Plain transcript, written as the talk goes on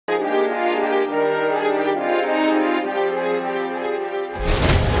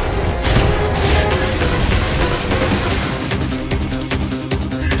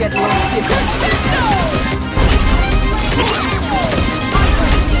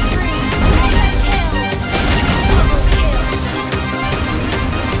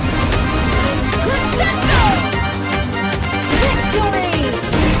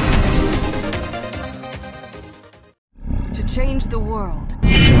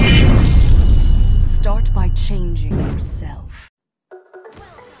changing yourself.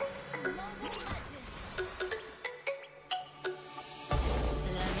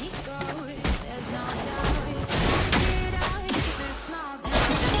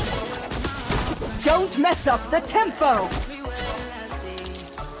 Don't mess up the tempo!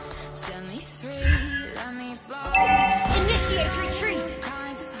 Initiate retreat!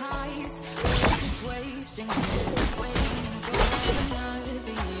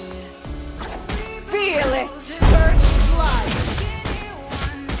 Feel it! First blood!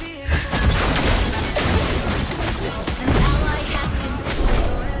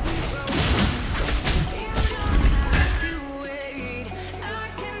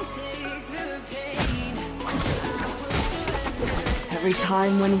 Every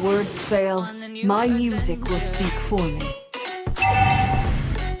time when words fail, my music will speak for me.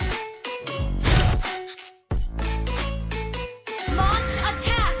 Launch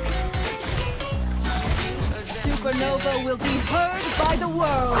attack! Supernova will be heard by the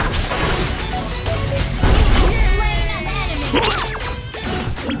world! Slain an enemy!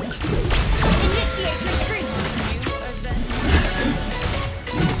 Initiate retreat!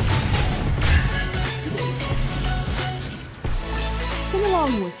 Sing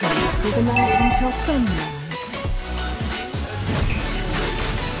along with me through the night until sunrise.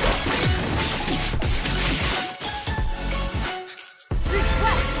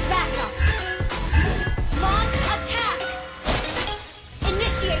 Request backup! Launch attack!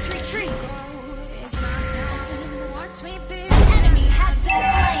 Initiate retreat! Enemy has been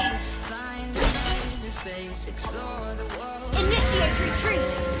slain! Initiate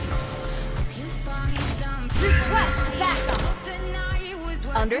retreat! Request backup!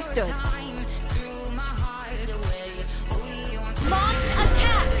 Understood. Launch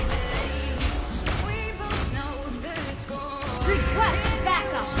attack! Request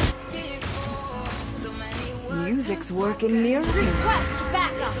backup! Music's working miracles. Request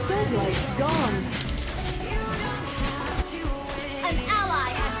backup! Sunlight's gone. An ally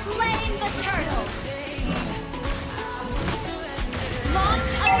has slain the turtle!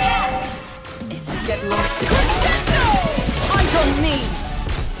 Launch attack! Get lost. Crescendo! Eyes on me!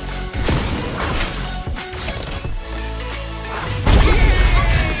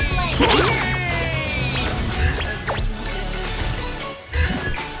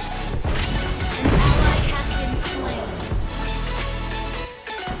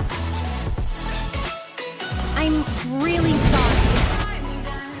 I'm really sorry.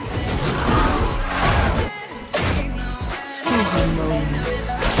 So harmonious.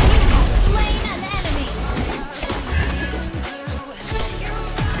 Slain an enemy.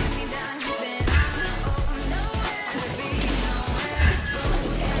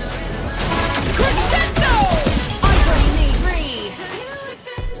 Crescendo! Eyes on me! Free.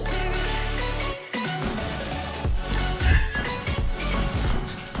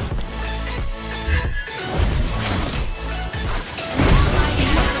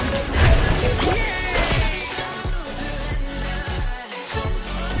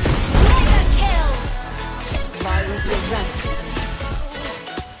 Mega kill. Virus erect.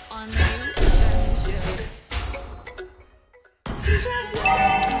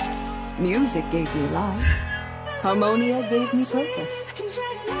 Music gave me life. Harmonia gave me purpose.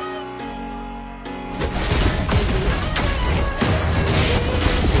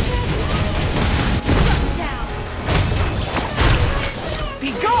 Down.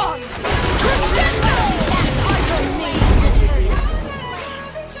 Be gone! Crescendo! Eyes on me!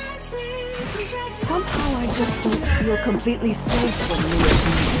 Somehow I just don't feel completely safe when you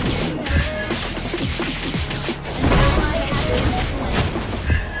listen to me.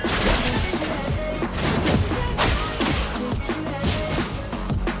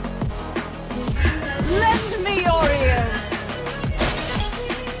 Lend me your ears!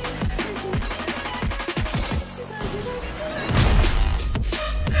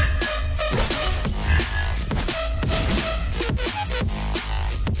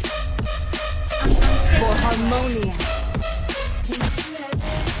 For harmonia.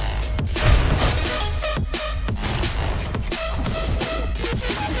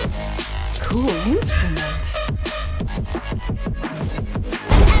 Cool instrument.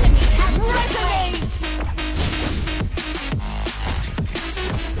 Enemy has resonate.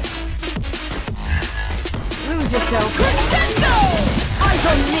 Lose yourself. Crescendo! Eyes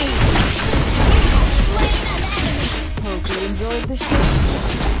on me! Slain an enemy. Hope you enjoyed the show.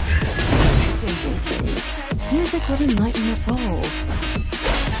 Thinking things. Music will enlighten us all.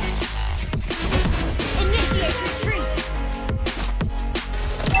 Initiate retreat.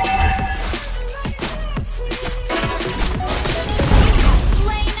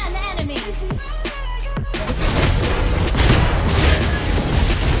 Slain an enemy.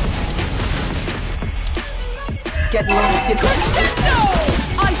 get lost in no!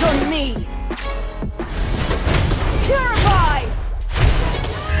 Eyes on me! Purify!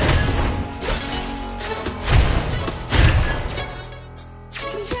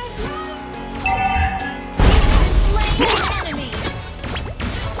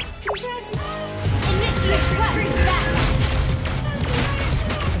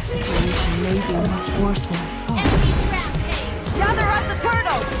 Maybe much worse than I thought. Gather up the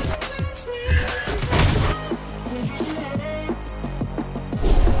turtle!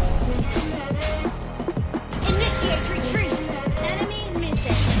 Initiate retreat! Enemy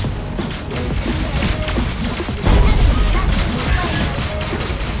missing!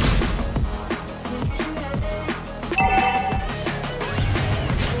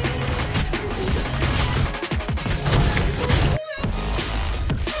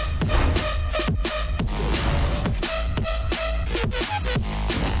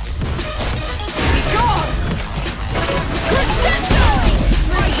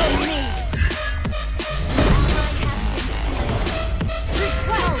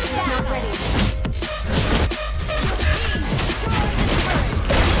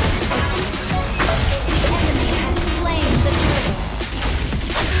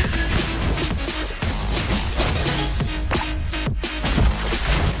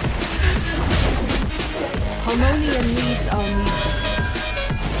 Harmonia needs our music.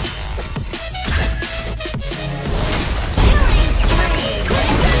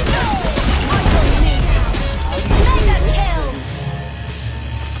 Mega kill!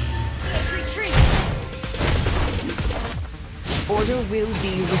 Retreat! Order will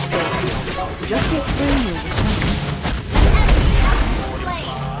be restored. Justice will return. Enemy has been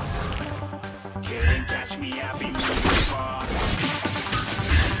slain! Can't catch me, I'll be moving far.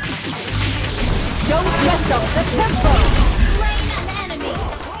 Don't mess up the tempo! Slain an enemy!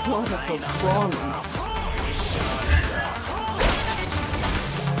 What a performance.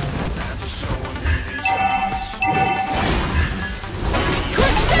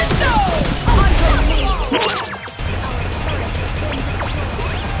 Crescendo! Eyes on me!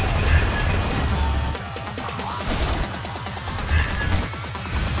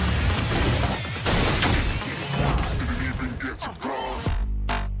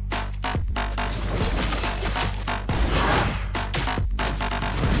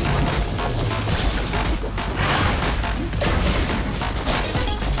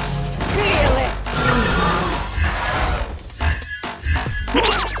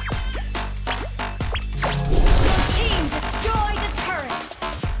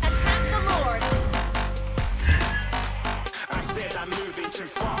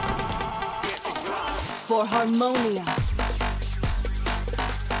 For Harmonia.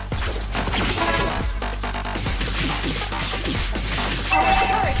 Our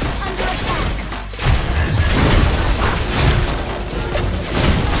turret is under attack.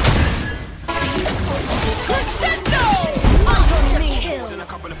 Crescendo! Monster kill. And a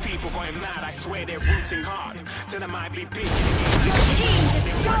couple of people going mad, I swear they're rooting hard. To them I be big. Your team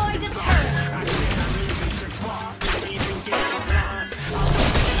destroyed a turret. I said I'm moving too fast, didn't even get to glance.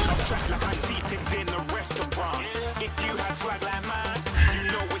 I'm trapped like I'm seated in a restaurant. If you had swag like mine, you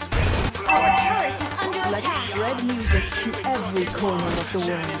know it's best to Our turret is under Let's attack. spread music to every corner of the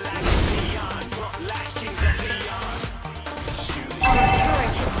world. Our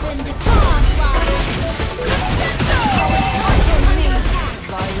turret has been destroyed. Under attack.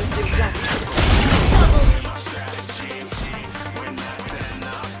 Virus erupts. Double.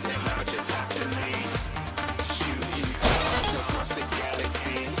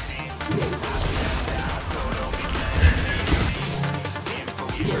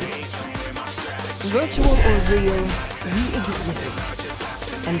 Virtual or real, we exist.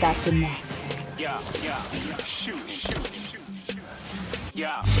 And that's enough. Yeah, shoot.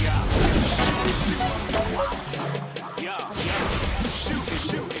 Yeah, shoot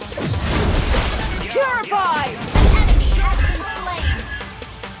it. Purify! An enemy has been slain.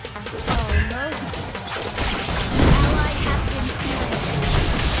 Oh no. Ally has been slain.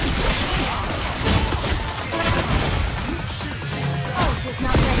 Ult is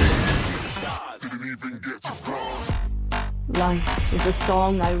not ready. Life is a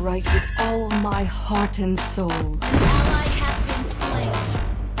song I write with all my heart and soul. Ally has been slain.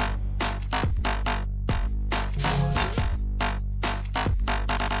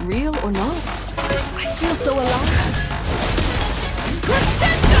 Real or not, I feel so alive.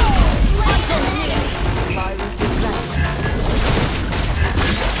 Crescendo! Virus is back.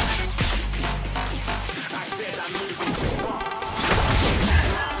 I said I'm moving too far.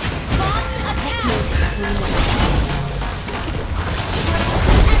 Launch attack.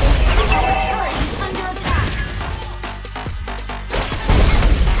 Our turret is under attack.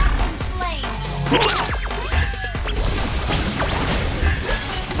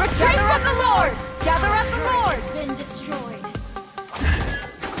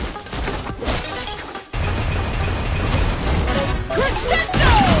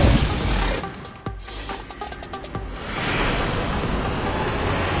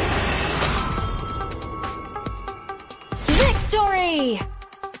 victory!